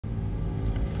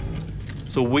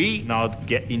So we now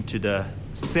get into the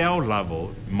cell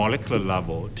level, molecular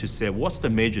level, to say what's the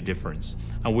major difference.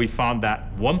 And we found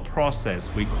that one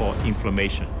process we call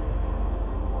inflammation.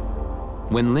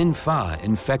 When Lin Fa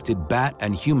infected bat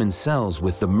and human cells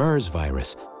with the MERS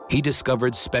virus, he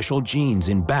discovered special genes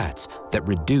in bats that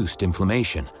reduced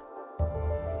inflammation.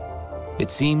 It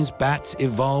seems bats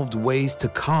evolved ways to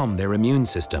calm their immune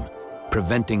system,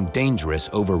 preventing dangerous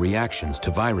overreactions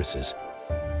to viruses.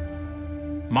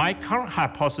 My current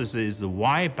hypothesis is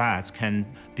why bats can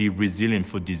be resilient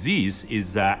for disease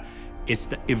is that it's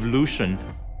the evolution.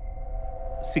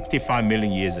 65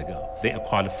 million years ago, they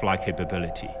acquired flight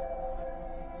capability.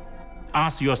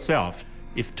 Ask yourself,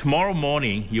 if tomorrow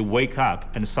morning you wake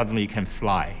up and suddenly you can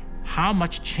fly, how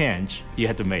much change you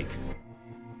had to make?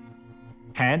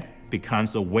 Hand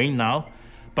becomes a wing now,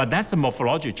 but that's a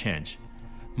morphological change.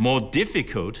 More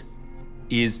difficult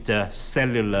is the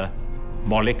cellular,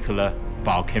 molecular,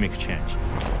 biochemical change.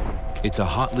 It's a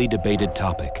hotly debated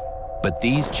topic, but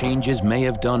these changes may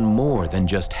have done more than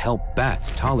just help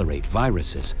bats tolerate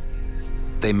viruses.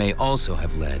 They may also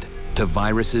have led to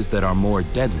viruses that are more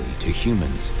deadly to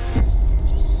humans.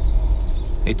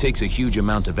 It takes a huge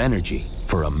amount of energy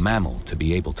for a mammal to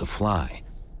be able to fly.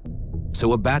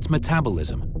 So a bat's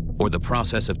metabolism, or the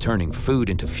process of turning food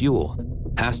into fuel,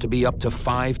 has to be up to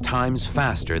 5 times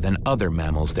faster than other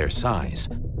mammals their size.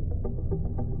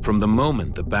 From the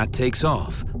moment the bat takes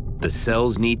off, the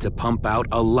cells need to pump out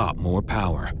a lot more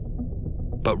power.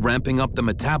 But ramping up the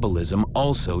metabolism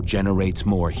also generates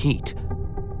more heat.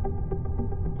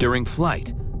 During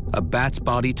flight, a bat's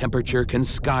body temperature can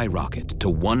skyrocket to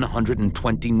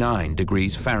 129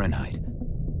 degrees Fahrenheit.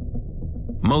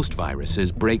 Most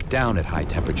viruses break down at high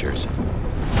temperatures,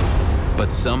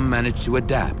 but some manage to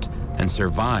adapt and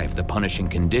survive the punishing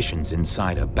conditions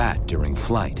inside a bat during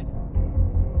flight.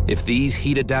 If these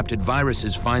heat-adapted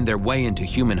viruses find their way into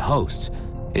human hosts,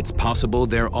 it's possible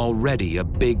they're already a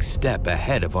big step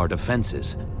ahead of our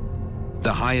defenses.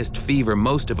 The highest fever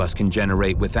most of us can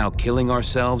generate without killing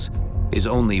ourselves is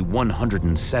only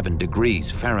 107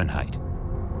 degrees Fahrenheit,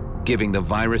 giving the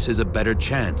viruses a better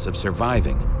chance of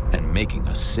surviving and making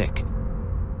us sick.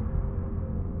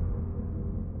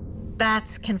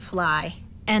 Bats can fly,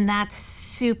 and that's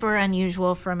super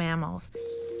unusual for mammals.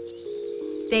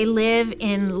 They live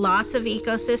in lots of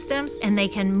ecosystems, and they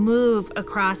can move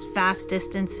across vast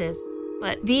distances.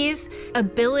 But these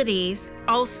abilities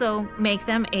also make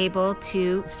them able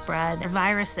to spread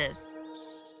viruses.